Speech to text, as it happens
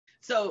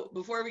So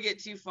before we get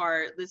too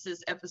far, this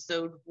is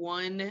episode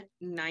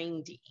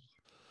 190.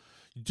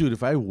 Dude,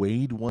 if I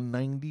weighed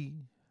 190,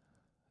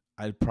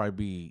 I'd probably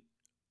be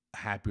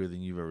happier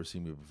than you've ever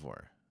seen me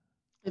before.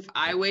 If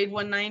I weighed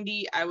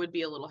 190, I would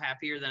be a little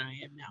happier than I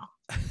am now.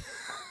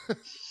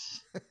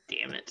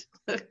 Damn it.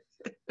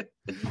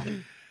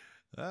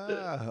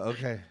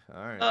 Okay.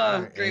 All right.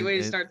 Oh, great way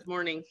to start the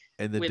morning.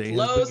 And the with day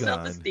low has begun.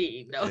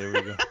 self-esteem. No. There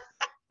we go.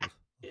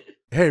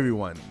 Hey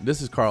everyone,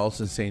 this is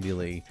Carlos and Sandy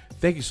Lee.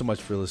 Thank you so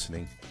much for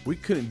listening. We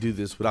couldn't do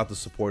this without the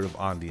support of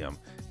OnDM.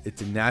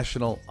 It's a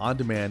national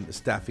on-demand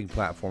staffing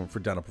platform for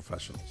dental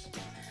professionals.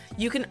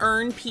 You can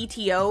earn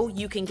PTO,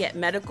 you can get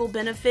medical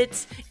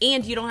benefits,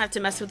 and you don't have to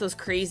mess with those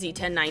crazy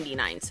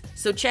 1099s.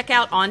 So check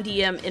out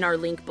OnDM in our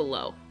link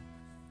below.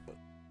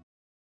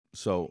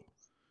 So,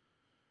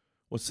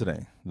 what's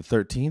today? The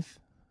 13th?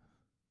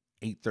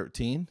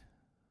 8/13?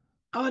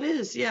 Oh, it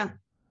is, yeah.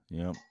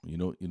 Yeah, you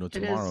know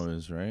tomorrow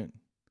is, right?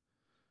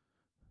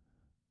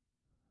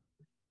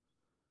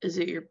 Is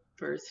it your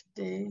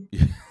birthday?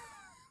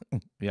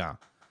 Yeah.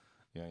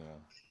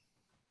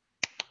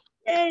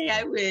 Hey,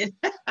 I win.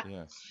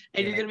 Yeah.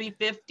 And you're going to be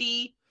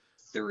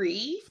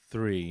 53?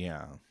 3,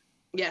 yeah.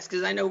 Yes,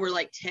 because I know we're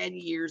like 10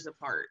 years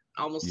apart,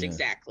 almost Yeah.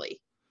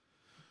 exactly.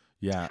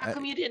 Yeah. How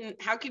come you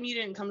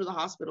didn't come to the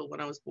hospital when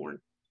I was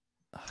born?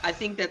 I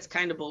think that's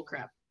kind of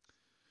bullcrap.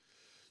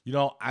 You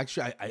know,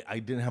 actually, I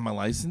didn't have my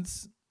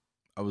license.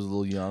 I was a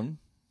little young.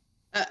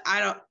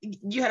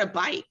 You had a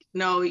bike.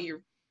 No,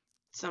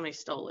 somebody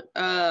stole it.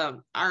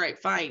 All right,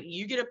 fine.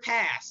 You get a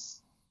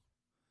pass.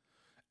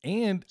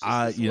 And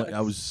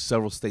I was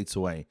several states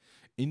away.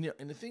 And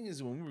the thing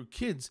is, when we were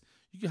kids,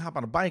 you could hop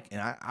on a bike,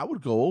 and I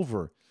would go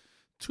over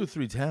 2 or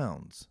 3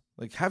 towns.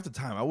 Like half the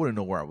time, I wouldn't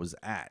know where I was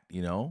at.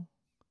 You know?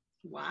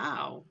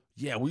 Wow.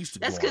 Yeah, we used to.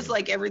 That's because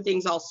like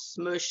everything's all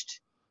smushed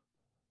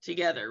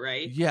together,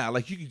 right? Yeah,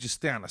 like you could just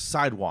stay on a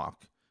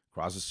sidewalk,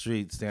 cross the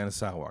street, stay on a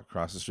sidewalk,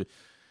 cross the street.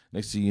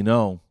 Next thing you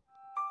know,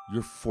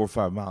 you're 4 or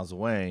 5 miles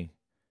away,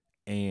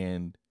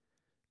 and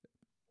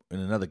in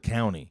another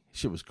county.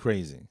 Shit was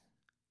crazy.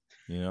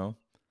 You know?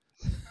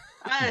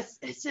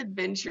 It's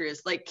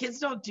adventurous. Like kids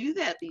don't do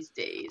that these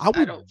days. I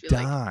would don't feel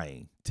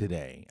die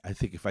today, I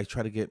think, if I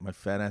try to get my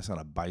fat ass on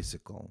a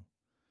bicycle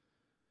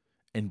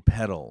and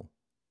pedal.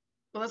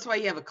 Well, that's why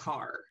you have a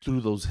car.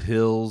 Through those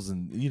hills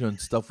and, and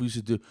stuff we used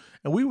to do.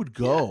 And we would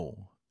go,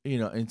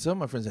 and some of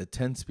my friends had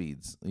 10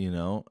 speeds,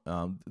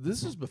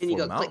 This was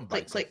before mountain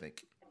bikes, I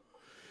think.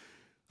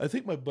 I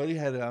think my buddy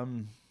had a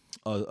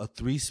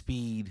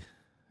 3-speed,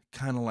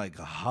 kind of like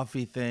a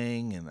Huffy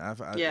thing, and I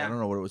don't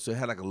know what it was. So it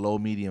had like a low,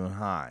 medium, and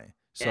high.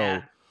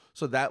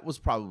 So that was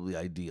probably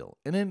ideal.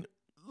 And then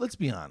let's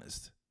be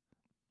honest.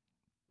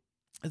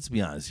 Let's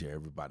be honest here,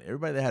 everybody.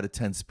 Everybody that had a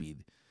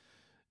 10-speed,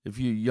 if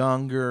you're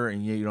younger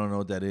and you don't know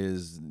what that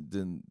is,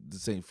 then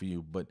this ain't for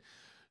you. But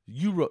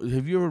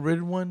have you ever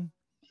ridden one?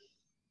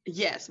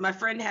 Yes, my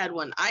friend had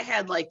one. I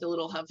had like the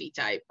little Huffy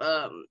type.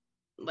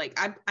 Like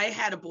I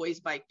had a boy's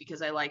bike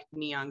because I liked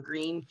neon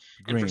green.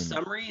 And for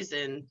some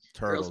reason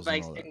girls'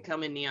 bikes didn't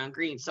come in neon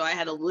green. So I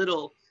had a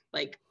little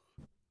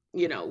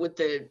with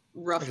the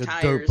rough like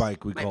tires. A dirt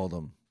bike we called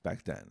them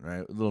back then,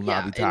 right? Little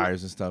knobby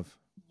tires and stuff.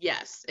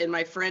 Yes, and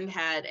my friend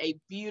had a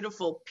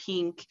beautiful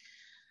pink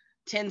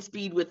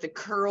 10-speed with the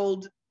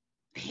curled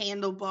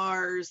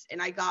handlebars,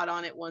 and I got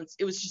on it once.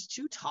 It was just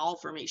too tall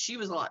for me. She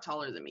was a lot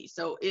taller than me.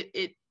 So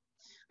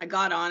I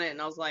got on it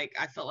and I was like,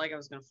 I felt like I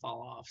was going to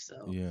fall off.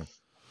 So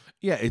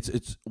yeah,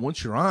 it's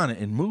once you're on it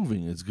and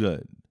moving, it's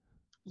good.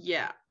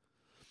 Yeah.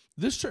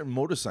 There's certain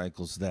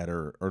motorcycles that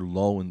are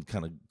low and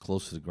kind of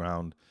close to the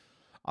ground.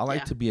 I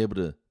like to be able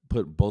to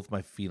put both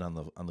my feet on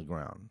the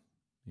ground.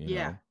 You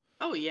know?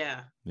 Oh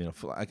yeah.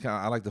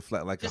 I like the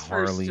flat like just a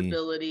Harley. For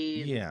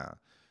stability. Yeah.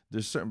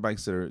 There's certain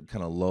bikes that are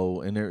kind of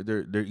low and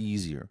they're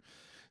easier.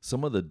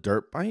 Some of the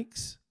dirt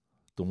bikes,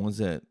 the ones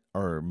that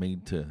are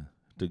made to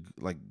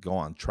like go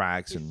on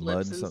tracks and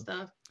mud and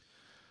stuff.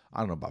 I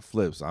don't know about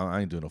flips.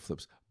 I ain't doing no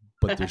flips.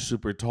 But they're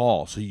super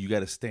tall, so you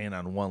got to stand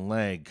on one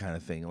leg, kind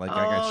of thing. Like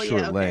I got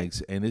short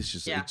legs, and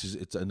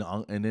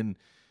and then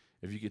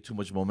if you get too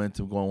much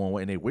momentum going one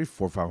way, and they weigh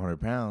 400 or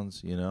 500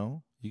 pounds,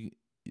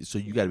 so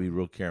you got to be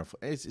real careful.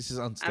 It's just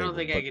unstable. I don't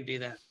think I could do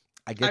that.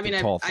 I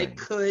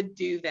could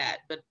do that,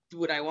 but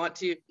would I want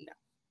to?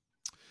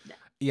 No.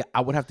 Yeah,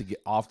 I would have to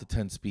get off the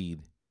 10-speed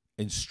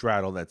and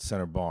straddle that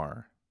center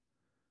bar.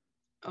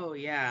 Oh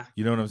yeah.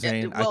 You know what I'm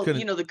saying? Well,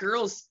 the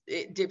girls,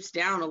 it dips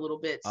down a little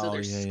bit, so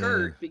their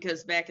skirt,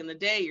 because back in the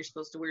day you're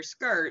supposed to wear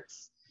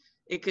skirts,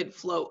 it could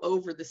flow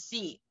over the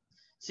seat,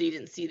 so you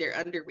didn't see their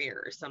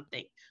underwear or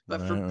something.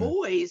 But for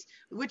boys,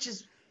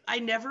 I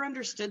never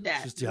understood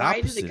that.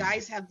 Why do the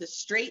guys have the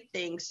straight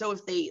thing? So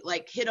if they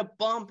like hit a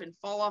bump and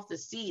fall off the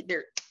seat,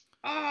 they're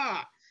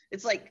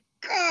it's like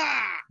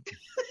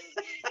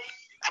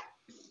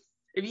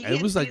If you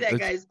can't see that,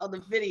 guys, on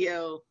the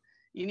video,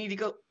 you need to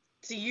go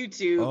to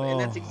YouTube, and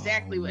that's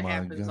exactly what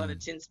happens on a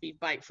 10-speed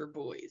bike for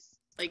boys.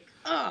 Like,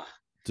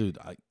 dude,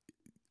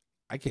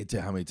 I can't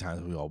tell how many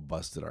times we all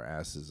busted our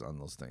asses on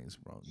those things,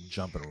 bro.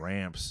 Jumping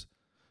ramps,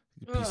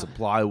 a piece of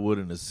plywood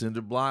and a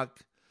cinder block.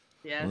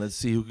 Yes. And let's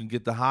see who can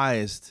get the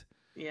highest.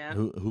 Yeah.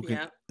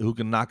 Who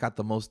can knock out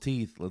the most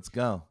teeth. Let's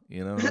go.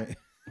 You know what I mean?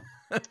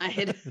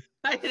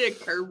 I hit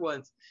a curb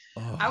once.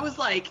 Oh. I was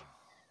like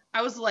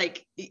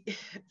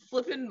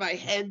flipping my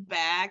head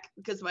back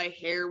because my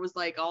hair was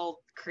like all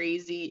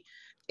crazy.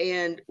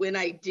 And when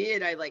I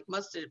did, I like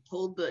must have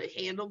pulled the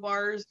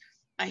handlebars.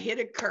 I hit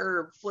a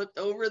curb, flipped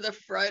over the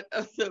front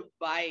of the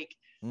bike.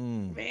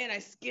 Man, I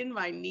skinned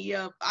my knee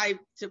up. I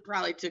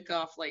probably took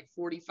off like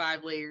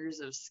 45 layers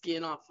of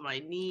skin off my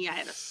knee. I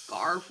had a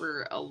scar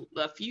for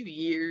a few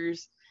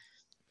years.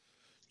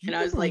 And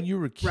I was like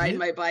riding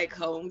my bike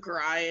home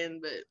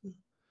crying, but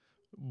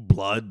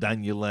blood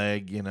down your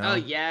leg, you know? Oh,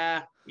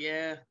 yeah.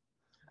 Yeah.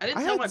 I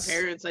didn't tell my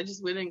parents. I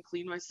just went in and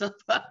cleaned myself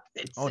up.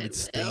 And it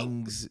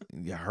stings.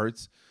 It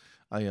hurts.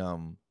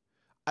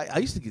 I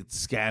used to get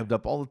scabbed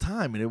up all the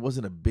time, and it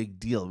wasn't a big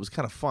deal. It was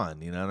kind of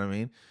fun, you know what I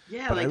mean?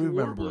 Yeah, but like I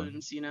remember, war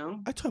wounds, you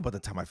know? I talked about the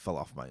time I fell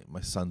off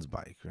my son's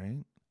bike,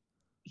 right?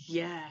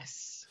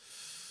 Yes.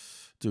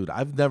 Dude,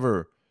 I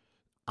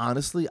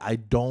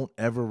don't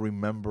ever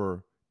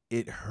remember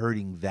it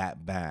hurting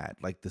that bad.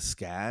 Like the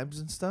scabs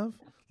and stuff.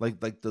 Like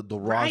the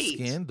raw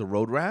skin, the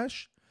road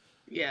rash.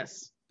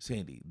 Yes.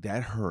 Sandy,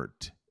 that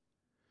hurt.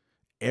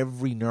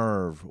 Every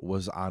nerve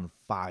was on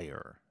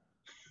fire.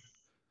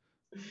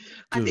 Dude.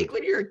 I think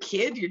when you're a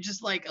kid, you're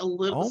just like a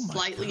little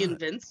slightly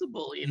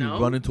invincible, you know?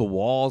 You run into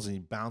walls and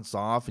you bounce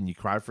off and you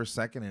cry for a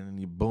second and then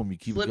you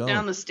keep flip going.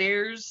 Down the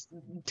stairs,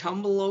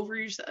 tumble over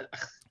yourself.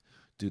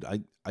 Dude,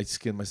 I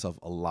skinned myself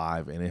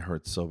alive and it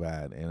hurts so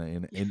bad.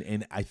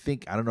 And I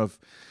think, I don't know if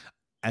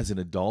as an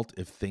adult,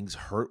 if things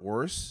hurt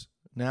worse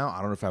now. I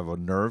don't know if I have a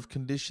nerve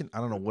condition. I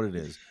don't know what it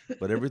is,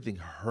 but everything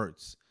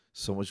hurts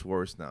so much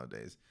worse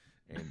nowadays.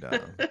 And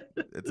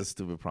it's a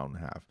stupid problem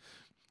to have.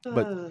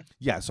 But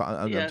yeah, so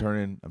I'm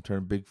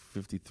turning big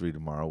 53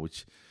 tomorrow,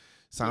 which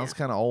sounds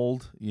kind of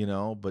old, you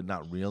know, but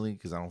not really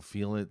because I don't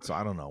feel it. So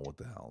I don't know what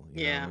the hell.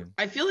 You know what I mean?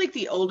 I feel like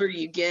the older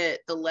you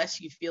get, the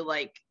less you feel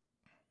like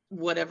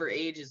whatever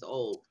age is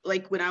old.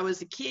 Like when I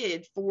was a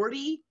kid,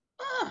 40,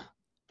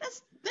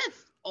 that's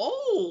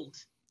old.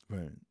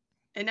 Right.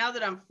 And now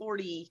that I'm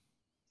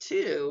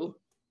 42,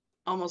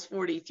 almost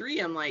 43,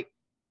 I'm like,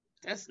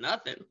 that's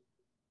nothing.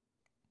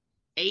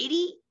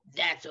 80,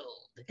 that's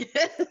old.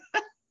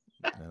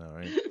 I know,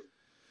 right?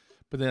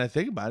 But then I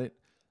think about it.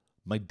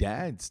 My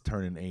dad's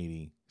turning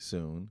 80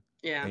 soon.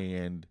 Yeah.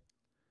 And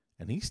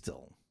he's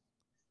still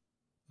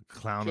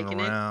clowning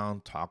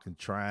around, talking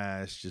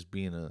trash, just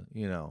being a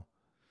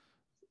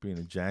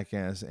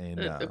jackass and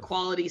a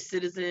quality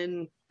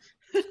citizen.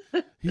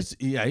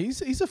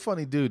 he's a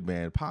funny dude,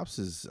 man. Pops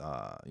is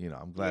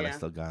I'm glad I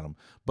still got him.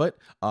 But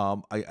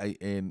I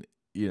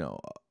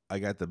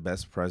got the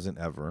best present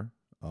ever.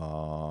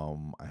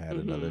 I had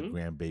another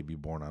grandbaby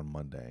born on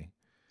Monday.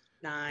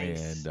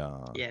 Nice.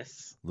 And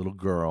yes, little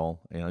girl.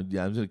 And I'm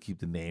gonna keep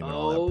the name and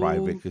all that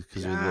private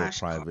because we're a little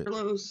private.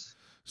 Carlos.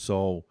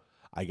 So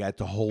I got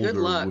to hold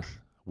her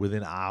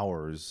within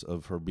hours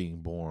of her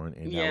being born,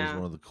 and that was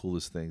one of the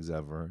coolest things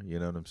ever. You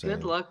know what I'm saying?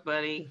 Good luck,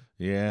 buddy.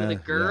 Yeah. With a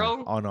girl?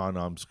 Yeah. Oh no,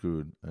 I'm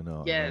screwed. I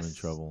know. Yes. I'm in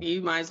trouble.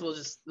 You might as well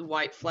just the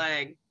white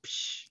flag.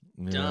 Psh,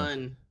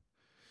 done.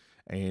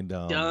 And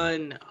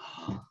done.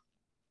 Oh.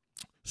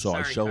 So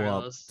I show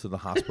up to the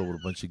hospital with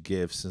a bunch of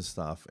gifts and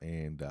stuff,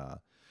 and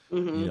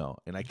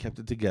and I kept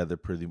it together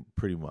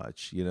pretty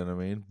much. You know what I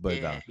mean?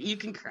 But you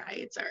can cry.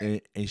 It's all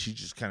right. And she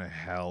just kind of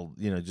held,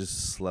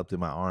 just slept in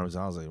my arms.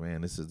 And I was like,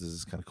 man, this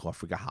is kind of cool. I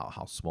forgot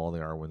how small they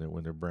are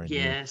when they're brand new.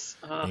 Yes.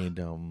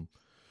 And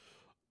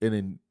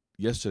then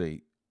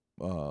yesterday,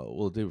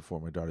 the day before,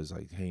 my daughter's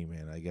like, hey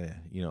man, I gotta,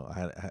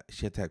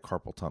 she had to have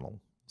carpal tunnel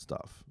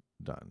stuff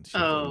done. She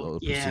had a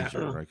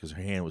procedure, right? Because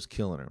her hand was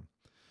killing her.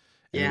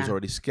 And it was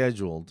already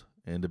scheduled,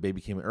 and the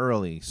baby came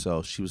early,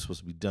 so she was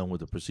supposed to be done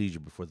with the procedure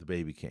before the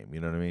baby came. You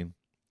know what I mean?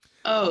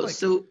 Oh,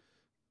 so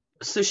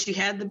she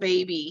had the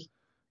baby,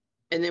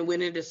 and then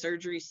went into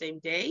surgery same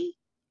day?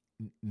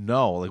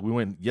 No, like we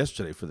went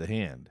yesterday for the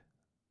hand.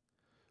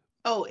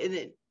 Oh, and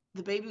then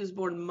the baby was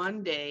born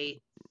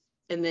Monday,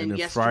 and then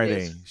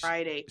yesterday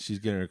Friday. She's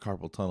getting her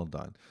carpal tunnel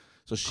done,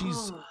 so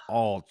she's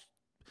all.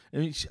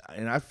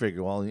 And I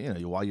figure, well,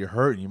 while you're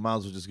hurting, you might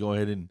as well just go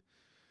ahead and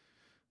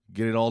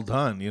get it all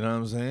done, you know what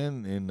I'm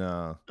saying? And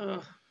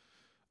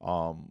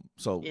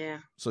so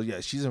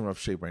she's in rough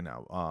shape right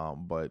now.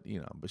 But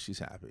she's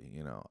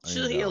happy,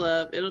 She'll heal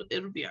up.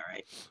 It'll be all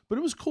right. But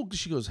it was cool because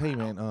she goes, "Hey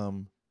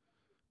man,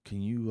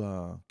 can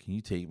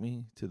you take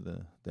me to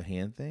the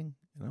hand thing?"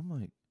 And I'm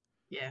like,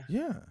 "Yeah."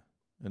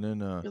 And then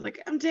you're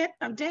like, "I'm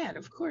dad,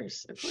 of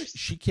course."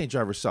 She can't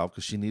drive herself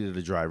because she needed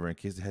a driver in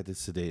case they had to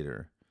sedate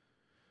her.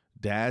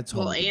 Dad's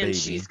home with the baby.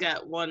 She's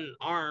got one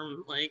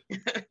arm, like.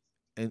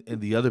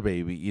 And the other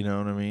baby, you know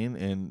what I mean?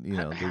 And, the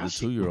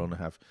 2-year-old and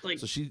a half. Like,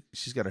 so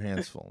she's got her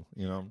hands full,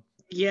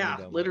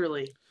 Yeah, and,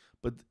 literally.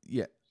 But,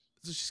 yeah.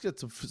 So she's got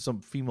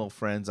some female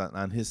friends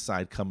on his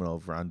side coming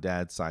over, on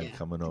Dad's side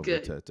coming over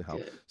to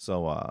help. Good.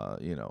 So,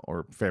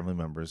 or family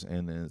members.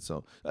 And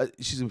so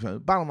she's,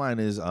 bottom line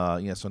is,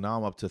 so now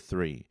I'm up to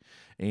 3.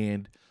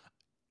 And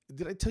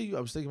did I tell you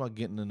I was thinking about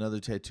getting another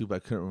tattoo, but I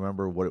couldn't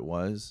remember what it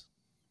was?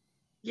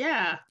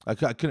 Yeah. I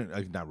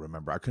couldn't not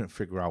remember. I couldn't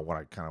figure out what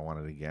I kind of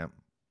wanted to get.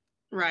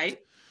 Right.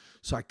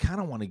 So I kind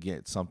of want to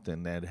get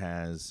something that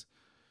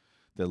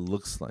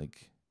looks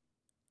like,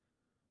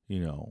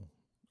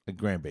 like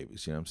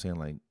grandbabies. You know what I'm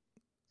saying?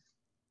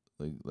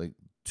 Like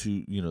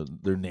to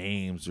their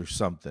names or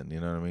something.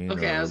 You know what I mean?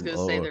 Okay, I was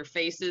gonna say their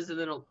faces, and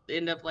then it'll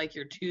end up like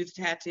your tooth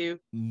tattoo.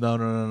 No.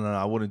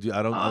 I wouldn't do.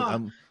 I don't.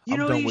 I'm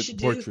done with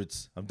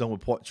portraits. I'm done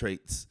with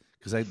portraits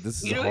because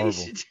this is horrible.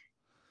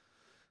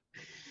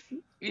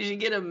 You should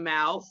get a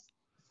mouth,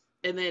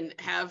 and then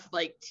have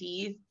like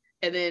teeth,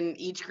 and then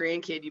each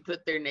grandkid you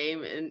put their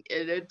name in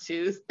a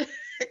tooth.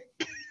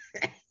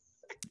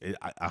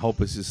 I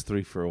hope it's just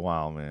 3 for a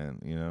while, man.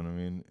 You know what I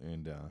mean?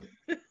 And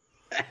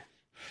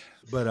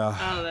but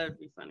oh, that'd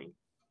be funny.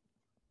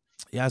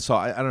 Yeah, so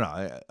I don't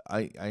know.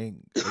 I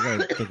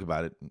gotta think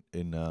about it.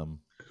 In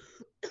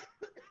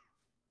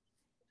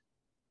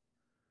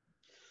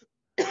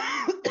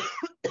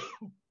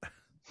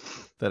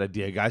that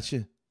idea got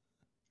you.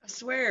 I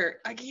swear,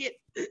 I can't.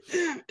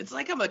 It's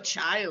like I'm a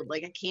child.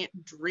 Like I can't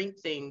drink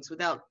things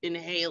without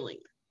inhaling.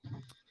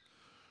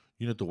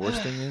 You know what the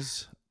worst thing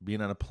is?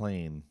 Being on a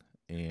plane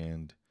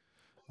and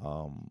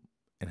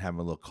having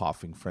a little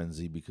coughing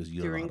frenzy because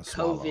you don't know how to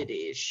swallow. During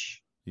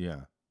COVID-ish.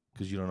 Yeah,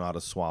 because you don't know how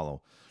to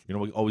swallow. You know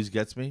what always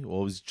gets me? What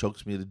always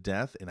chokes me to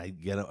death? And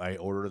I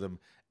order them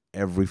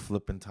every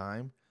flipping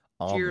time.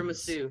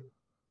 Almonds. Tiramisu.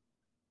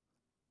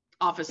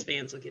 Office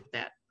fans will get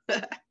that.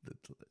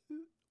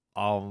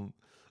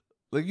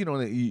 Like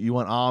you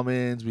want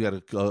almonds. We got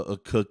a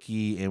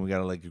cookie and we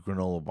got like a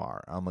granola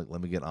bar. I'm like, let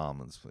me get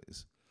almonds,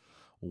 please.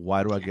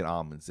 Why do I get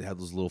almonds? They have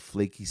those little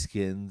flaky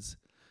skins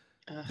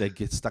that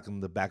get stuck in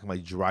the back of my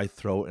dry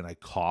throat, and I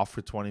cough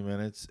for 20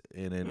 minutes,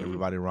 and then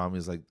everybody around me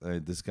is like,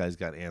 this guy's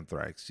got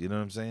anthrax. You know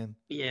what I'm saying?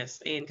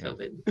 Yes, and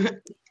COVID. Yeah.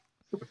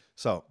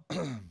 So,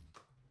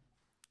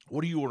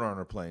 what do you order on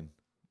our plane?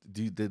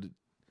 Did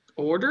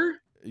order?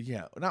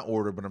 Yeah, not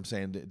order, but I'm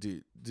saying,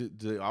 do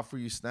they offer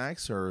you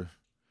snacks or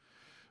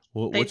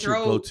what's your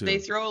go-to? They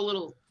throw a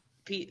little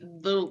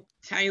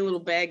tiny little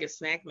bag of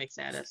snack mix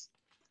at us.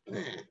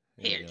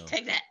 Here,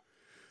 take that.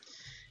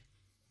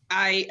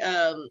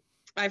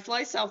 I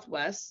fly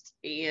Southwest,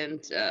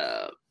 and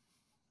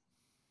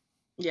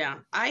yeah,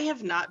 I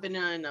have not been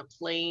on a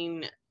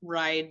plane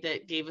ride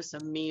that gave us a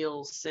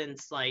meal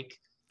since like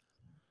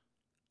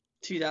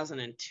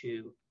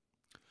 2002.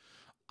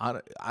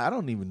 I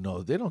don't even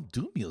know. They don't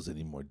do meals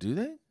anymore, do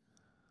they?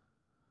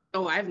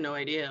 Oh, I have no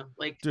idea.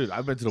 Like, dude,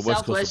 I've been to the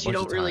West Coast. You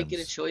don't really get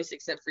a choice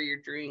except for your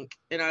drink,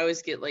 and I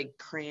always get like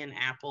cran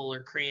apple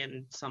or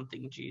cran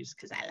something juice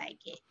because I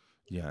like it.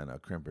 Yeah, I know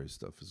cranberry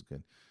stuff is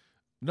good.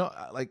 No,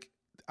 like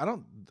I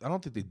don't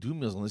think they do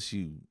meals unless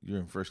you're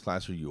in first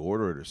class or you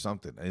order it or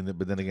something.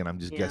 But then again, I'm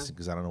just guessing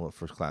because I don't know what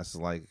first class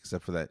is like,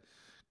 except for that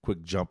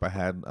quick jump I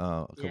had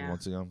a couple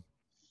months ago.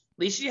 At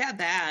least you had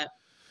that.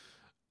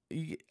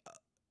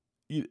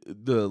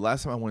 The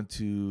last time I went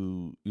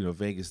to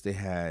Vegas, they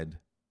had,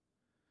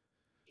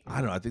 I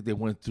don't know, I think they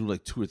went through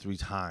like 2 or 3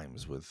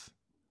 times with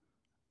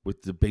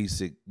the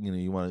basic,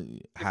 you want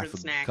half a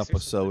cup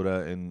of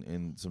soda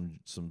and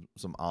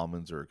some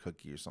almonds or a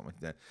cookie or something like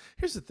that.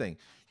 Here's the thing.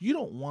 You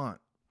don't want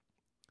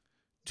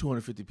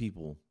 250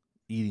 people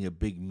eating a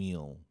big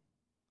meal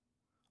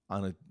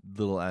on a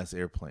little ass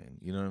airplane.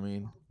 You know what I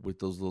mean? With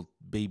those little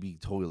baby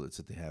toilets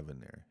that they have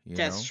in there.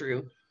 That's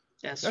true.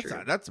 That's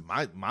true. That's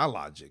my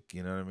logic.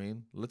 You know what I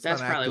mean? That's not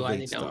probably why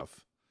they stuff.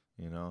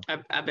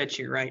 I bet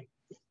you're right.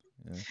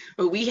 Yeah.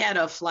 But we had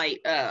a flight.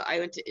 I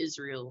went to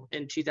Israel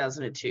in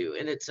 2002,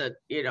 and it's a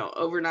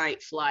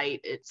overnight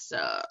flight. It's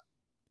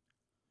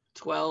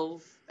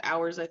 12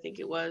 hours, I think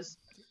it was.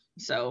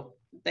 So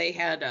they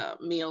had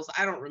meals.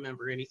 I don't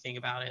remember anything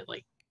about it,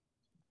 like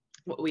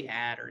what we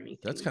had or anything.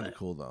 That's kind of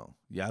cool, though.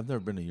 Yeah, I've never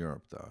been to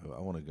Europe though. I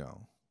want to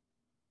go.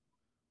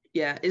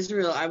 Yeah,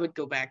 Israel, I would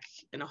go back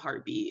in a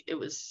heartbeat. It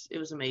was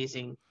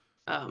amazing.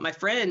 My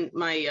friend,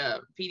 my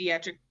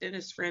pediatric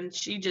dentist friend,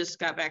 she just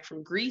got back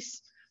from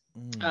Greece.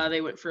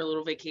 They went for a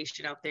little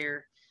vacation out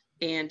there,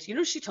 and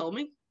she told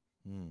me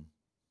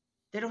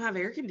they don't have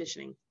air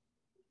conditioning.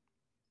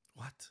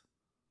 What?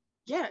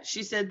 Yeah,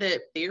 she said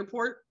that the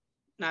airport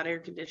not air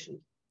conditioned,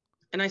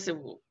 and I said,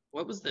 well,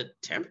 what was the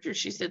temperature?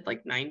 She said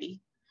like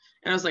 90,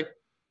 and I was like,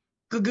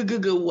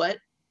 what?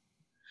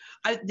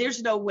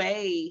 There's no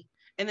way.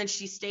 And then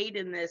she stayed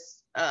in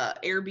this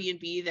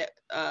Airbnb that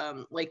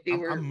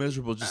I'm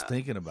miserable just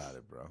thinking about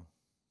it, bro.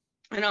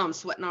 I know, I'm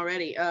sweating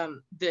already.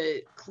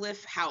 The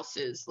cliff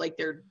houses, like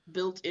they're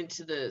built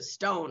into the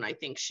stone, I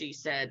think she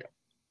said.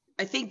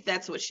 I think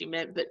that's what she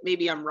meant, but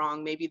maybe I'm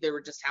wrong. Maybe there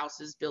were just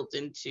houses built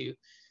into.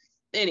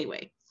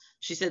 Anyway,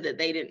 she said that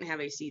they didn't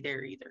have AC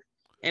there either.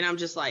 And I'm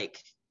just like,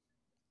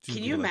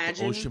 can you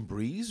imagine? Like the ocean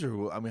breeze,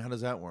 or how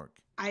does that work?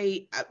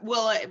 I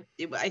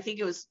think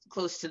it was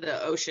close to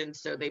the ocean,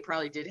 so they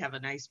probably did have a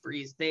nice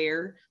breeze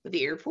there. But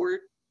the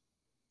airport,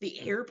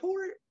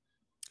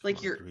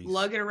 like you're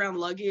lugging around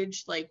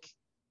luggage, like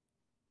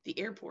the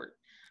airport.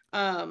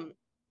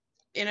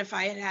 And if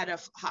I had had a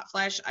hot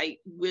flash, I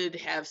would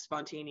have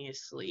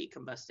spontaneously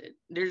combusted.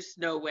 There's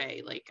no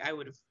way, like, I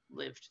would have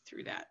lived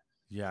through that.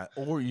 Yeah,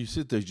 or you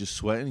sit there just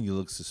sweating and you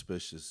look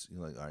suspicious.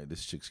 You're like, all right,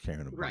 this chick's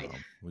carrying a bomb. Right.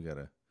 We got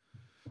to,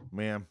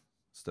 ma'am,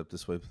 step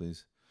this way,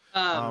 please.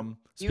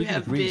 You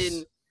have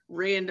been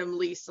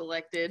randomly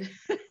selected.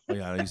 Oh,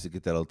 yeah, I used to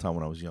get that all the time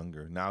when I was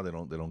younger. Now they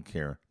don't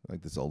care.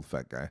 Like this old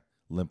fat guy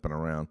limping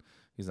around.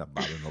 He's not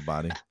bothering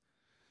nobody.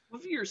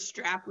 What if you're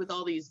strapped with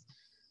all these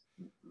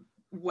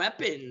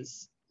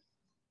weapons?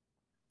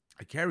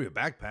 I carry a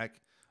backpack.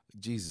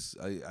 Jesus,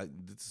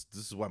 this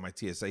is why my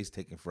TSA is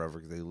taking forever,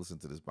 because they listen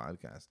to this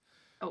podcast.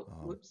 Oh,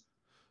 whoops.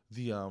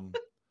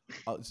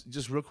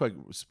 Just real quick,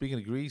 speaking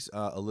of Grease,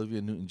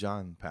 Olivia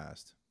Newton-John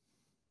passed.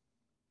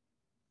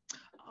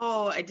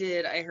 Oh, I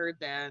did. I heard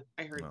that.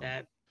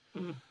 That.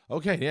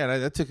 Okay, yeah,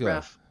 that took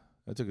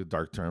a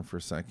dark turn for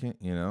a second,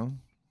 you know.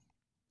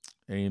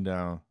 And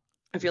I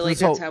feel like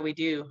that's how we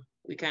do.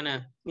 We kind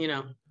of, you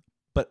know.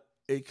 But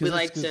we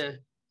like to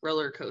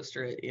roller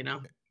coaster it, you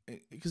know.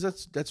 Because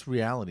that's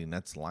reality and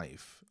that's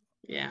life.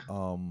 Yeah.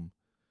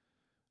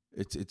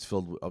 It's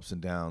filled with ups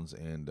and downs,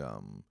 and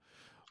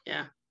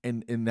yeah.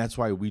 And that's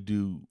why we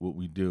do what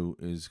we do,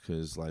 is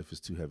because life is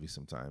too heavy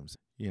sometimes.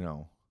 You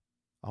know,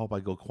 I hope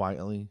I go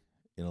quietly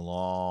in a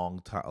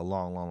long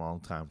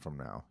time from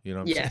now. You know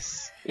what I'm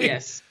saying?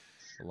 Yes.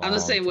 I'm the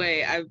same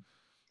way.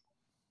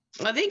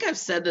 I think I've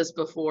said this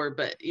before,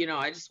 but you know,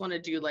 I just want to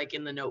do like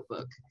in The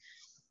Notebook.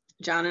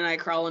 John and I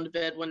crawl into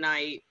bed one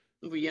night.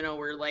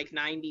 We're like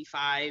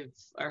 95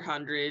 or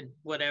 100,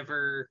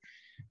 whatever,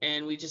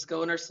 and we just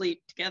go in our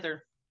sleep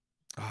together.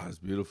 Oh, it's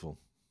beautiful.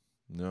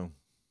 No.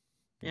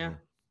 Yeah.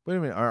 Wait a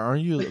minute.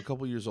 Aren't you a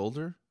couple years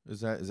older?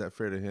 Is that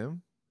fair to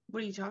him?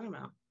 What are you talking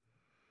about?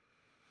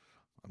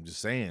 I'm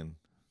just saying,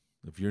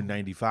 if you're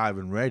 95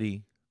 and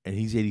ready, and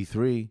he's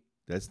 83,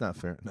 that's not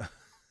fair. No.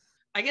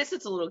 I guess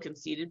it's a little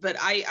conceited, but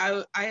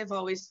I have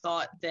always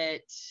thought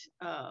that,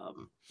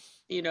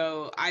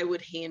 I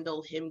would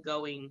handle him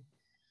going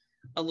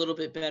a little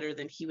bit better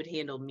than he would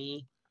handle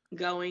me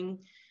going,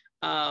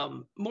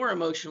 more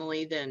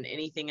emotionally than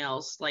anything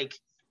else. Like,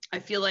 I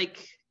feel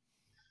like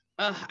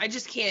I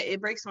just can't, it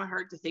breaks my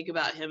heart to think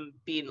about him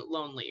being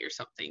lonely or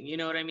something. You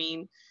know what I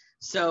mean?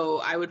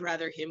 So I would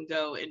rather him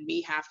go and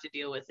me have to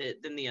deal with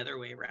it than the other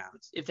way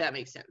around, if that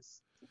makes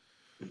sense.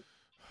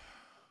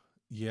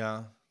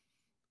 Yeah,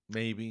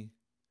 maybe.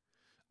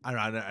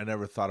 I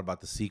never thought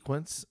about the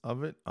sequence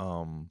of it.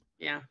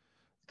 Yeah,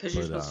 because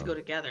you're supposed to go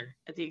together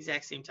at the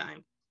exact same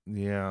time.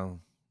 Yeah.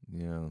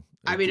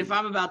 I mean, if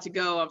I'm about to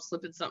go, I'm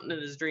slipping something in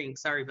his drink.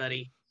 Sorry,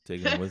 buddy.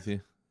 Take him with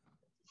you.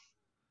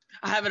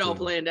 I have it all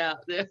planned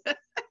out.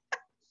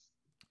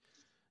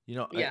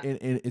 Yeah.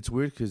 And it's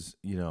weird because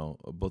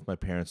both my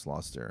parents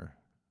lost their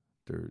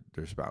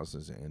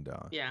spouses, and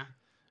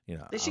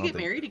they should get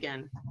married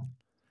again.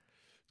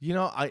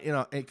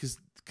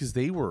 Because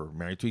they were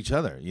married to each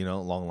other, a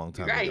long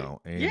time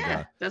ago.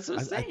 And, that's what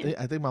I'm saying.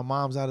 I think my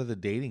mom's out of the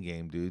dating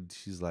game, dude.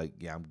 She's like,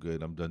 yeah, I'm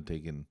good. I'm done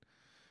taking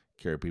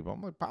care of people.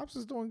 I'm like, Pops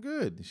is doing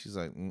good. And she's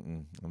like,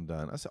 I'm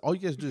done. I said, all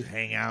you guys do is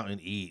hang out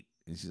and eat.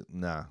 And she's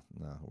nah.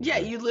 Yeah,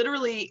 you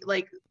literally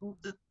like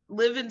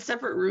live in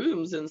separate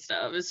rooms and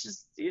stuff. It's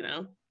just,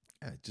 Yeah,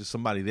 just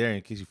somebody there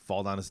in case you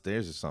fall down the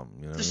stairs or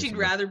something. So she'd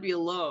rather be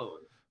alone.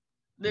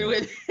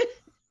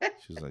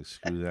 She's like,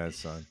 screw that,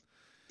 son.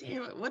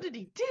 Damn it! What did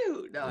he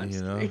do? No,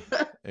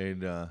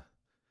 and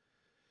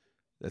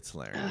that's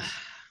hilarious.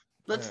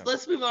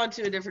 Let's move on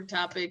to a different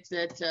topic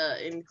that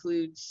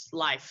includes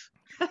life.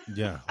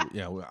 yeah.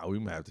 We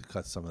might have to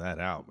cut some of that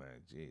out,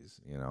 man. Jeez,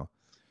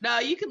 No,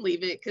 you can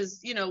leave it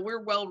because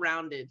we're well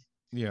rounded.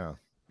 Yeah.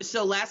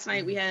 So last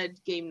night we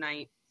had game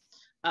night.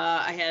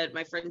 I had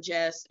my friend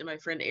Jess and my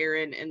friend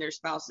Aaron and their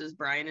spouses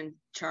Brian and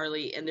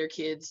Charlie and their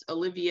kids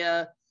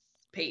Olivia,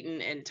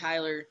 Peyton, and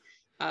Tyler.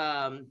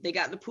 They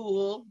got in the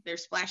pool. They're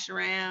splashing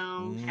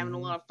around, having a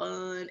lot of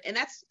fun, and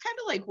that's kind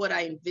of like what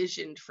I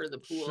envisioned for the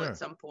pool at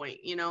some point.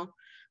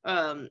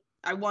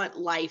 I want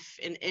life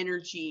and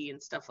energy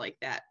and stuff like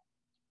that.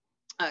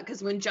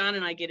 Because when John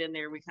and I get in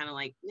there, we kind of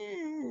like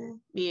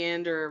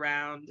meander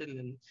around, and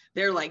then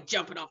they're like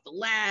jumping off the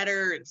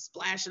ladder and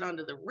splashing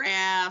onto the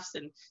rafts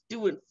and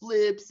doing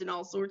flips and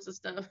all sorts of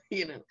stuff,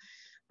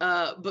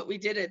 But we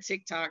did a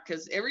TikTok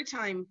because every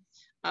time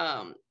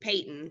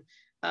Peyton,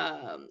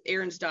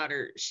 Aaron's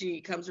daughter, she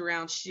comes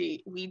around,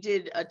 we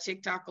did a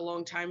TikTok a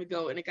long time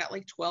ago, and it got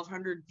like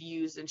 1,200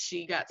 views, and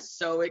she got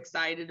so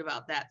excited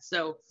about that.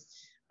 So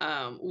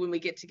when we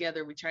get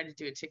together, we try to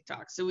do a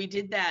TikTok. So we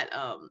did that.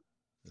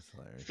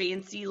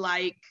 Fancy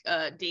like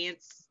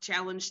dance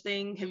challenge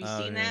thing. Have you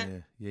seen that?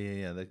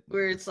 Yeah.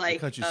 Where it's like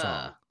country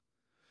song.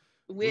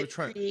 Whipped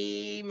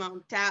cream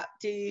on top,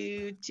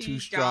 two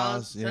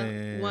straws.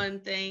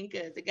 One thing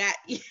because I got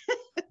you.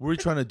 We're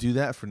trying to do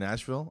that for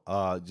Nashville.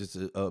 Just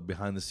a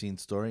behind the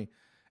scenes story,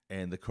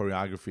 and the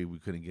choreography we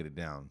couldn't get it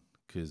down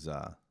because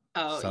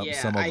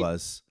some of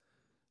us,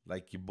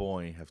 like your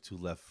boy, have 2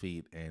 left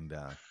feet, and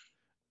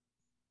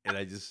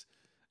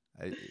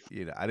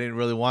I didn't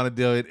really want to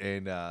do it,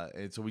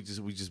 and so we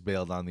just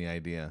bailed on the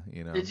idea.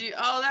 Did you?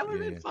 Oh, that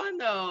would have been fun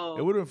though.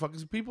 It would have been fun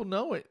because people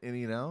know it,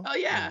 and Oh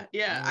yeah.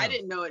 I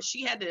didn't know it.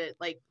 She had to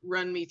like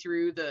run me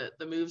through the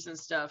moves and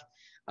stuff.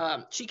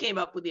 She came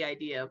up with the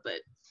idea,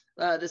 but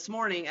this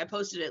morning I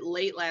posted it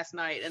late last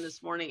night, and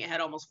this morning it had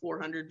almost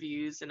 400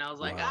 views, and I was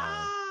like,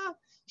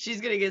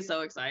 she's gonna get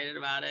so excited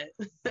about it.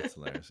 That's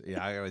hilarious.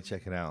 Yeah, I gotta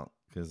check it out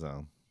because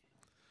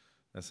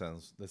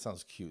that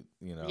sounds cute,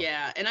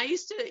 Yeah, and I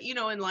used to,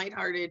 in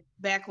Lighthearted,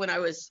 back when I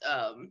was,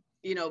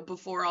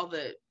 before all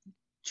the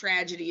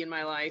tragedy in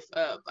my life,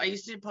 I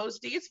used to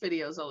post dance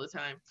videos all the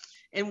time,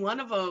 and one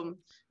of them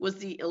was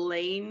the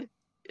Elaine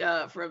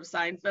from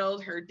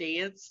Seinfeld, her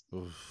dance.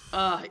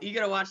 You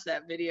gotta watch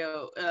that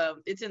video.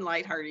 It's in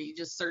Lighthearted. You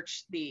just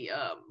search the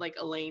like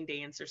Elaine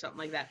dance or something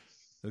like that.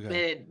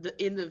 Okay. And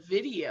in the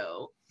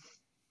video,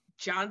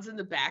 John's in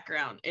the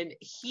background, and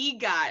he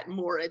got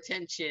more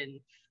attention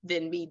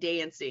than me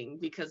dancing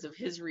because of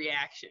his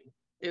reaction.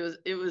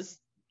 It was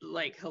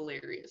like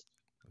hilarious.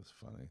 That's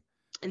funny.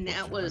 And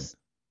that was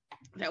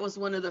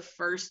one of the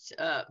first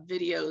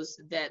videos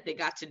that they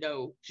got to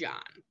know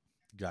John.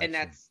 Gotcha. And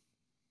that's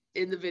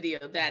in the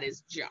video. That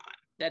is John.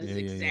 That is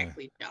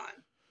exactly John.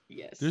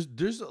 Yes.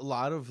 There's a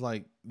lot of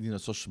like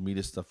social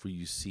media stuff where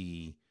you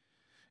see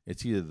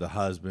it's either the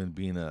husband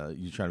being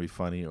you're trying to be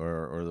funny,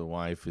 or the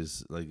wife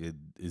is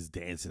is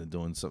dancing and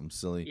doing something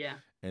silly. Yeah.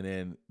 And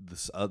then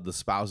the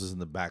spouse is in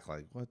the back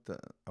like, what the?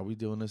 Are we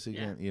doing this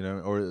again?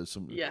 Or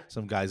some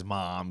guy's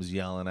mom's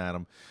yelling at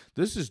him.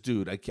 There's this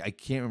dude, I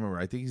can't remember.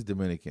 I think he's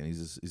Dominican.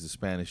 He's a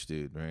Spanish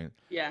dude, right?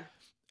 Yeah.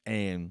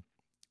 And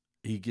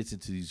he gets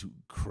into these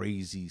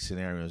crazy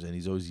scenarios, and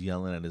he's always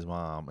yelling at his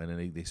mom. And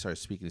then they start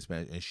speaking in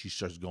Spanish, and she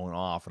starts going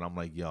off. And I'm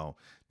like, yo,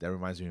 that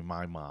reminds me of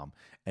my mom.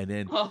 And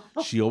then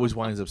she always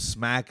winds up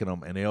smacking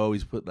him, and they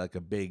always put like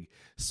a big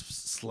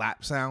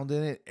slap sound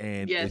in it.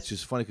 And it's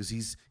just funny because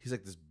he's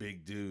like this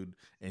big dude,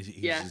 and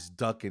he's just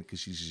ducking because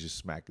she's just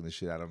smacking the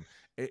shit out of him.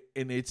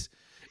 And it's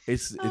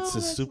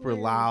a super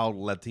loud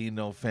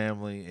Latino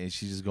family, and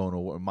she's just going to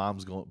work.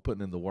 Mom's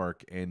putting in the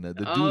work, and the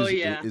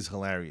dude is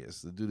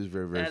hilarious. The dude is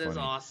very, very funny. That is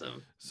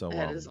awesome. So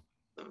that is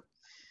awesome.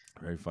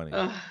 Very funny.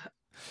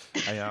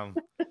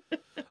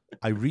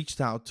 I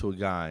reached out to a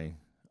guy.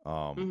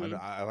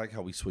 I like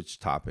how we switch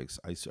topics.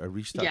 I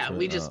reached out to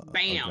a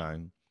guy.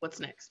 What's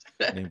next?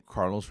 Named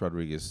Carlos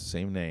Rodriguez,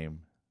 same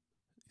name.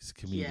 He's a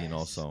comedian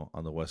also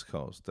on the West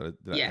Coast. I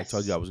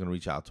told you I was going to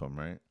reach out to him,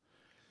 right?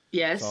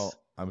 Yes. So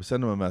I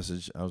sent him a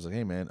message. I was like,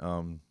 "Hey, man,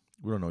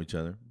 we don't know each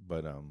other,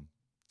 but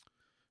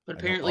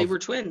apparently we're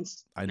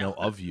twins. I know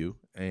of you,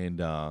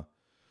 and I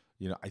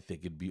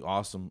think it'd be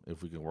awesome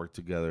if we could work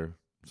together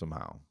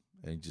somehow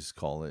and just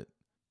call it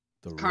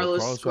the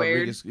Carlos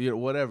squared, Rodriguez,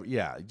 whatever.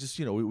 Yeah, just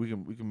we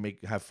can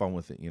have fun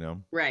with it,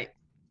 Right.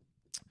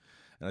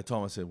 And I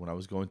told him, I said, when I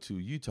was going to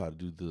Utah to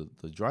do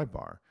the dry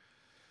bar,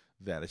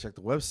 that I checked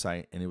the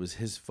website and it was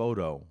his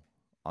photo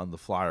on the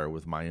flyer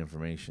with my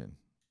information.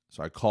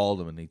 So I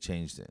called him and they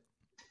changed it.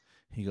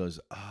 He goes,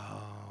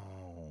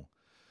 oh,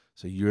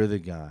 so you're the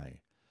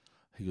guy.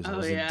 He goes, I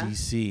was in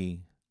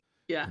D.C.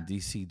 Yeah. In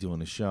D.C.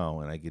 doing a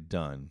show, and I get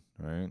done,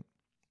 right?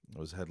 I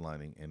was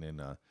headlining, and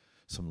then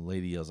some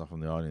lady yells out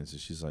from the audience,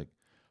 and she's like,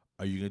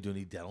 are you going to do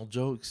any dental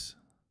jokes?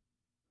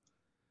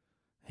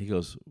 He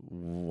goes,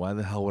 why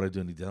the hell would I do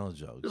any dental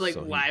jokes? Like,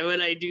 why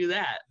would I do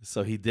that?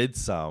 So he did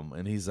some,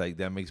 and he's like,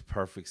 that makes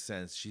perfect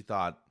sense. She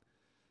thought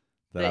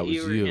that I was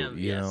you,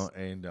 you know?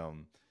 And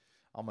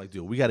I'm like,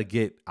 dude, we got to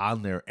get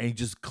on there and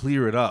just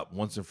clear it up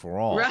once and for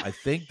all. Right. I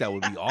think that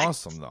would be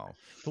awesome, though.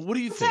 But what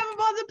do you think? Let's have him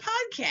on the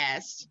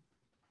podcast.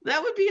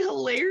 That would be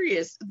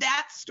hilarious.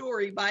 That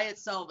story by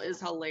itself is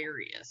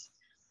hilarious.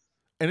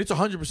 And it's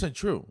 100%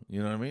 true. You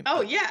know what I mean?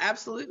 Oh, yeah,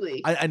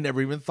 absolutely. I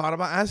never even thought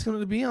about asking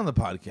him to be on the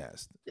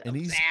podcast. And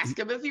ask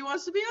him if he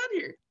wants to be on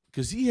here.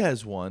 Because he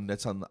has one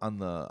that's on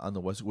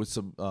the West with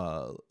some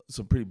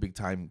pretty big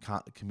time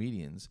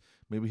comedians.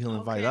 Maybe he'll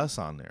invite us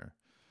on there.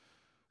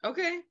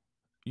 Okay.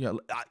 Yeah,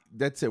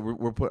 that's it.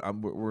 We're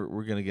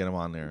gonna get him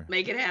on there.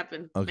 Make it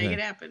happen. Okay. Make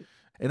it happen.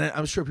 And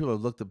I'm sure people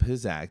have looked up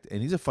his act,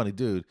 and he's a funny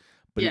dude.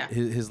 But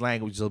his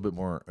language is a little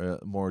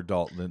bit more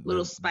adult than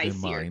spicier.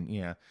 Than mine.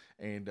 Yeah,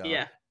 and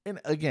and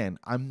again,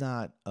 I'm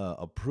not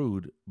a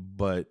prude,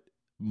 but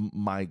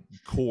my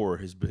core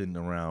has been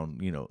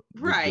around,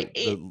 right.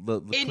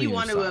 The and you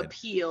want to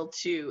appeal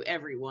to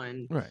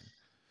everyone, right?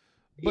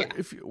 But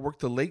if you work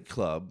the late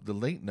club, the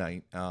late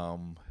night,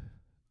 then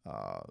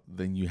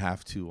you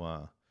have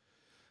to,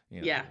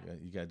 you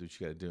gotta do what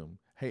you gotta do.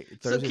 Hey,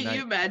 Thursday so can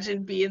you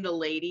imagine being the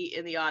lady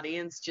in the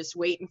audience just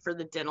waiting for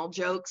the dental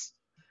jokes,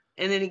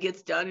 and then it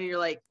gets done, and you're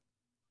like,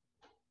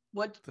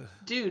 "What,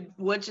 dude?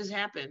 What just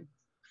happened?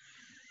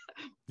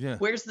 Yeah,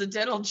 where's the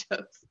dental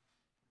jokes?"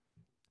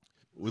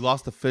 We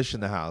lost a fish in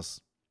the house.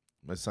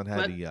 My son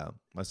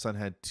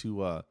had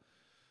two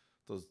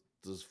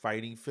those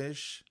fighting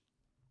fish.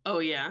 Oh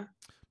yeah.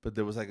 But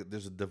there's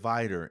a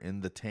divider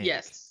in the tank.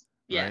 Yes.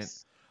 Right?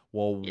 Yes.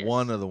 Well, yes.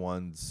 one of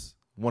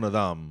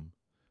them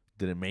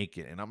didn't make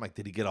it, and I'm like,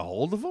 did he get a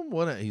hold of him?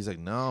 What? He's like,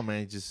 no,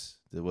 man, just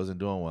it wasn't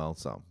doing well.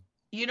 So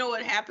you know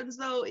what happens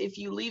though? If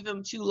you leave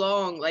them too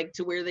long, like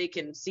to where they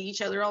can see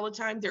each other all the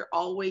time, they're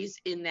always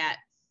in that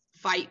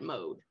fight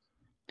mode,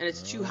 and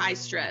it's too high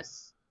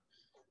stress.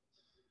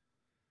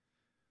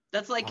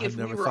 That's like if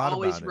we were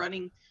always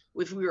running,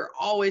 if we were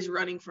always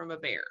running from a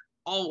bear,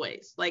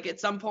 always. Like at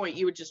some point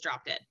you would just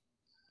drop dead.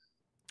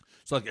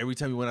 So like every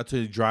time you went out to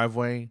the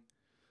driveway,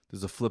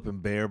 there's a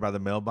flipping bear by the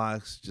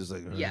mailbox, just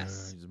like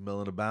yes, just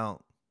milling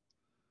about.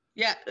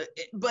 Yeah,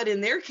 but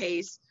in their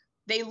case,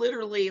 they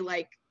literally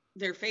like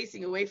they're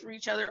facing away from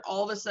each other.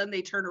 All of a sudden,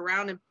 they turn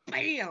around and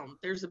bam,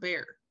 there's a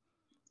bear.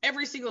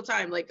 Every single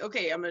time, like,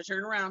 okay, I'm gonna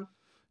turn around.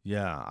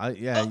 Yeah,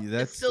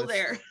 that's still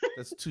there.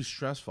 That's too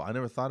stressful. I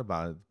never thought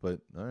about it, but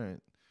all right.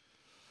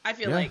 I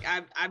feel like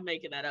I'm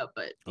making that up,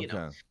 but you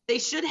know, they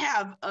should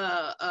have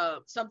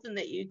something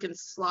that you can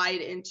slide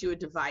into a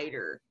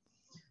divider.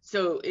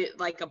 So it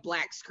like a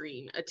black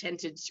screen, a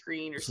tinted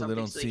screen or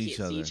something, so they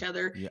can't see each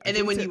other. Yeah, and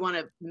then when you want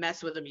to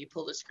mess with them, you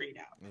pull the screen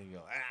out. There you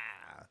go.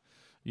 Ah.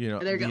 You know,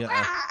 and they're going,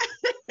 ah.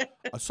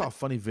 I saw a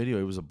funny video.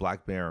 It was a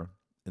black bear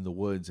in the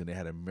woods, and they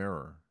had a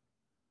mirror,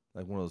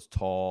 like one of those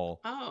tall,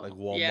 like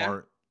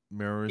Walmart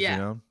mirrors, you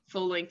know,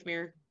 full length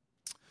mirror.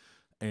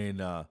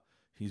 And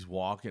he's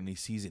walking, and he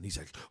sees it, and he's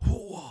like,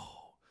 whoa.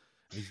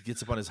 And he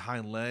gets up on his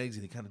hind legs,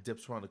 and he kind of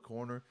dips around the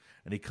corner,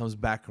 and he comes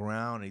back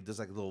around, and he does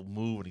like a little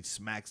move, and he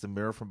smacks the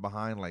mirror from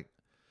behind, like,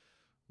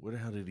 where the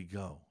hell did he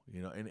go?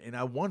 You know, and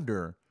I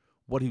wonder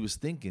what he was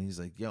thinking. He's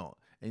like, yo,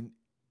 and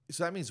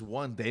so that means,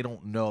 one, they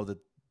don't know that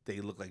they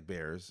look like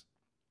bears.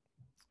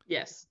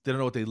 Yes. They don't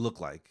know what they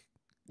look like.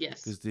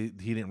 Yes. Because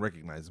he didn't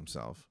recognize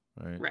himself,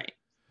 right? Right.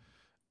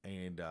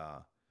 And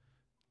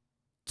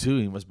two,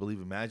 he must believe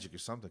in magic or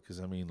something.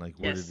 Because I mean, like,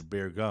 where did the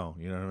bear go?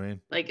 You know what I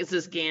mean? Like, is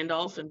this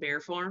Gandalf in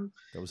bear form?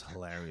 That was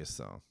hilarious,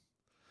 though.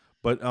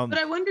 But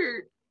I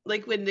wonder,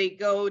 like, when they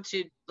go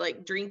to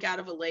like drink out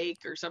of a lake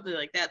or something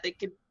like that, they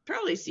could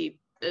probably see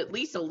at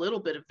least a little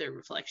bit of their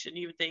reflection.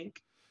 You would think?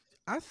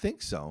 I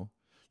think so.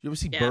 You ever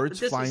see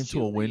birds fly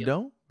into a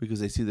window because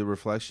they see the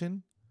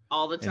reflection?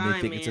 All the time, and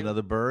they think it's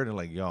another bird, and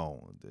like,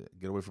 yo,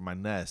 get away from my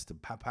nest,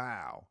 and pow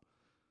pow.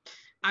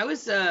 I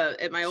was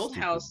at my old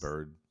house.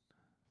 Bird.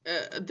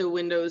 The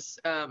windows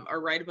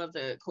are right above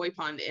the koi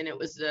pond, and it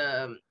was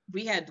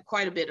we had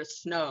quite a bit of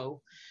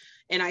snow,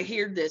 and I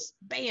heard this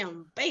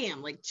bam,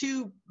 bam, like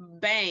two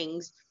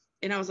bangs,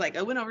 and I was like,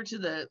 I went over to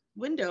the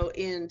window,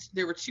 and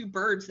there were two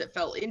birds that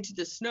fell into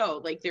the snow,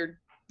 like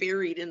they're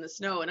buried in the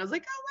snow, and I was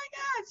like, oh my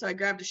god! So I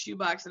grabbed a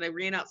shoebox and I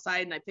ran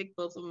outside and I picked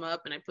both of them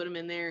up and I put them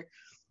in there.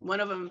 One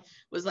of them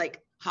was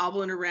like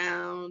hobbling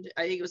around.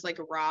 I think it was like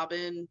a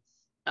robin.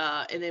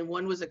 And then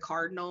one was a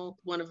cardinal.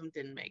 One of them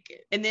didn't make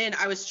it. And then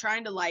I was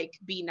trying to like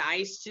be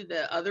nice to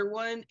the other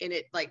one, and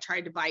it like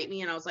tried to bite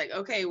me. And I was like,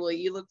 okay, well,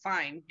 you look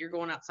fine. You're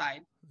going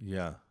outside.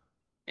 Yeah.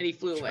 And he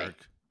flew away.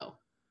 Oh,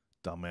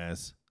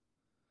 dumbass.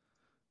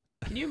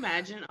 Can you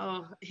imagine?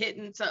 Oh,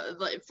 hitting,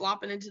 like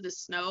flopping into the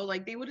snow,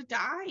 like they would have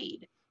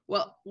died.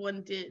 Well,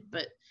 one did,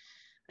 but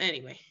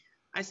anyway,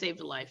 I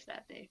saved a life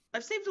that day.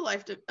 I've saved a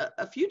life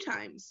a few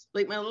times.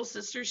 Like my little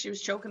sister, she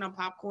was choking on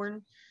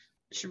popcorn.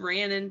 She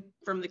ran in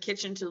from the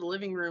kitchen to the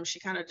living room. She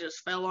kind of just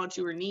fell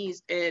onto her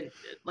knees, and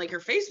like her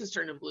face was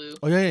turning blue.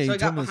 Oh yeah. So I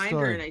got behind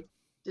her and I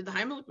did the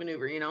Heimlich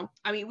maneuver. You know,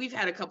 I mean, we've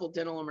had a couple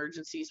dental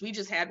emergencies. We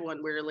just had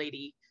one where a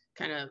lady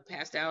kind of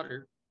passed out,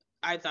 or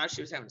I thought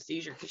she was having a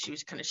seizure because she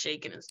was kind of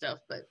shaking and stuff.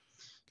 But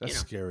that's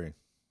scary.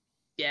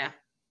 Yeah,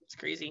 it's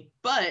crazy.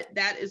 But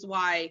that is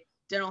why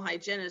dental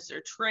hygienists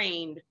are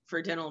trained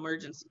for dental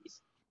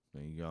emergencies.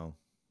 There you go.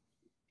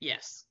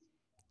 Yes.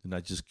 They're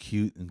not just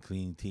cute and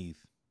clean teeth,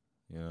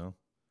 you know?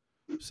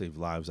 Save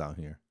lives out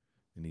here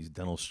in these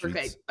dental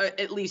streets.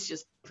 Okay, at least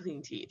just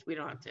clean teeth. We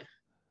don't have to.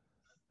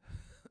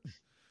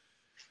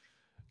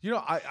 You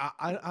know,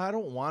 I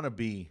don't want to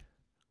be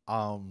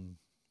in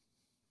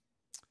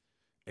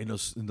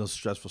those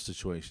stressful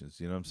situations.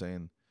 You know what I'm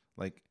saying?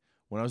 Like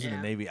when I was in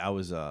the Navy, I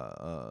was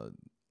a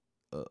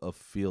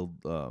field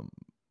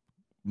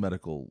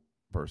medical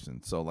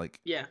person. So like,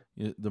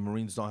 the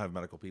Marines don't have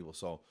medical people,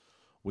 so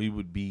we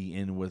would be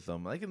in with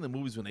them, like in the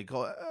movies when they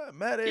call it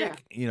medic. Yeah.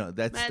 You know,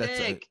 that's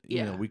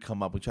you know, we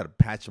come up, we try to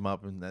patch them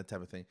up and that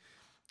type of thing.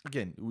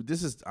 Again,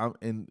 this is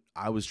and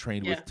I was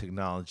trained with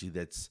technology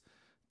that's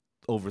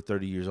over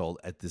 30 years old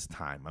at this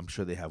time. I'm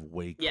sure they have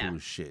way cooler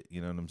shit. You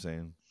know what I'm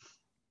saying?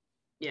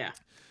 Yeah.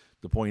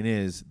 The point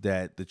is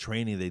that the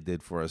training they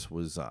did for us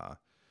was,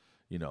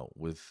 you know,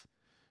 with,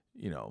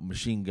 you know,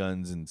 machine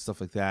guns and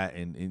stuff like that,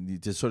 and you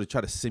just sort of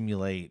try to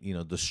simulate, you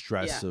know, the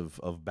stress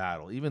of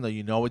battle. Even though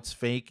you know it's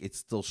fake, it's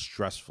still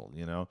stressful,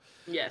 you know?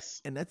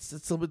 Yes. And that's a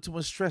little bit too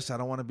much stress. I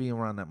don't want to be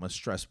around that much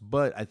stress,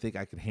 but I think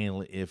I could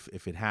handle it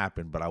if it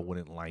happened, but I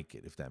wouldn't like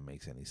it, if that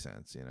makes any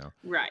sense, you know?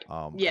 Right.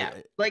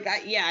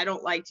 I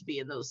don't like to be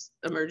in those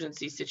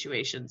emergency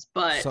situations,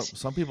 but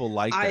some people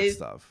like that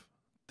stuff.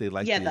 They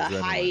like the adrenaline.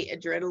 High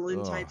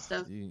adrenaline type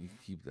stuff. You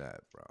keep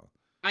that, bro.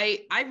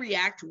 I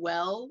react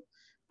well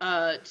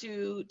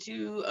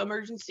to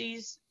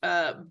emergencies,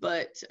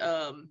 but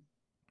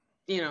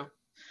you know,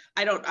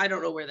 I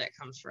don't know where that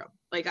comes from.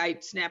 Like, I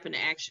snap into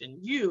action.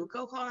 You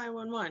go call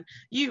 911.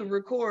 You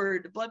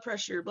record blood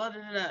pressure, blah,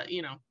 blah, blah,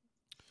 you know.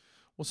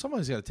 Well,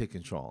 somebody's got to take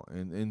control,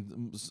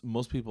 and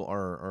most people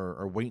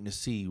are waiting to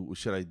see,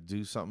 should I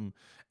do something?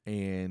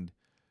 And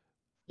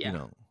you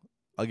know,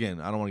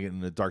 again, I don't want to get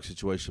in a dark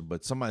situation,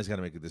 but somebody's got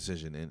to make a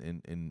decision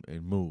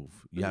and move.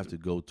 You have to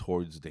go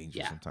towards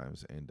danger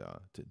sometimes, and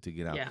to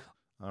get out. Yeah.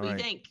 All what right.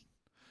 do you think?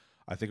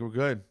 I think we're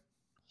good.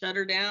 Shut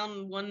her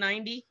down.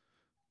 190.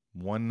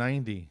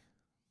 190.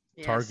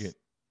 Yes. Target.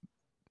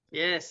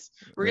 Yes,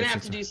 we're gonna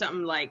have to do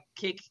something like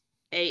kick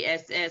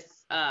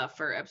ASS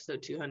for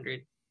episode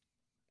 200.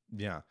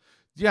 Yeah.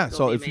 It'll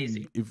so if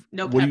amazing. if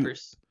no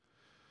peppers.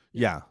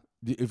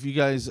 If you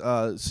guys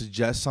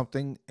suggest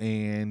something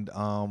and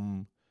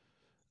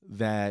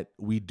that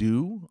we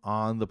do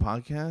on the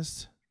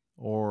podcast,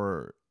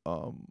 or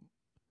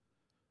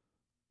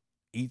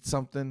eat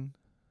something,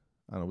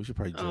 I don't know. We should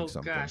probably drink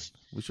something. Gosh.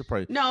 We should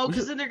probably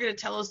because then they're gonna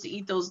tell us to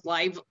eat those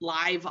live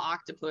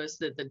octopus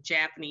that the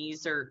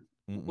Japanese or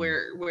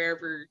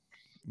wherever.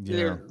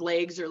 Their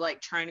legs are like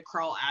trying to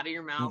crawl out of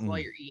your mouth while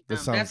you're eating them.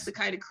 That's the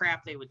kind of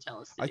crap they would tell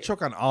us to do.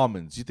 Choke on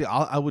almonds. You think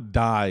I would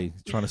die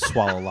trying to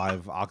swallow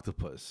live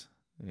octopus?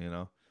 You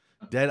know,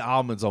 dead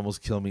almonds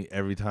almost kill me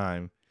every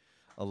time.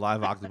 A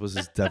live octopus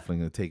is definitely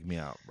gonna take me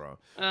out, bro.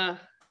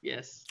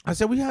 Yes. I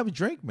said we have a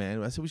drink,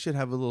 man. I said we should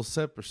have a little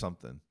sip or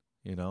something.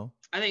 You know.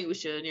 I think we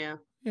should. Yeah.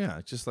 Yeah,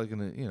 just like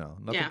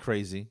nothing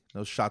crazy.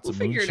 No shots of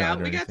moonshine. We'll figure it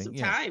out. We got some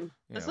time.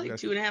 That's like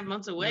 2.5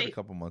 months away. A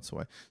couple months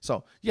away.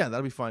 So yeah,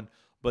 that'll be fun.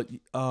 But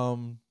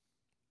I'm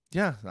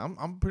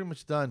pretty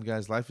much done,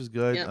 guys. Life is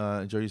good.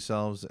 Yep. Enjoy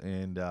yourselves,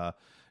 and go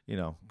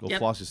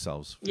floss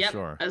yourselves for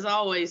sure. As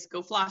always,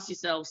 go floss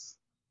yourselves.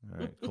 All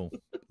right, cool.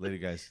 Later,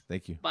 guys.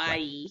 Thank you. Bye.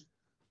 Bye.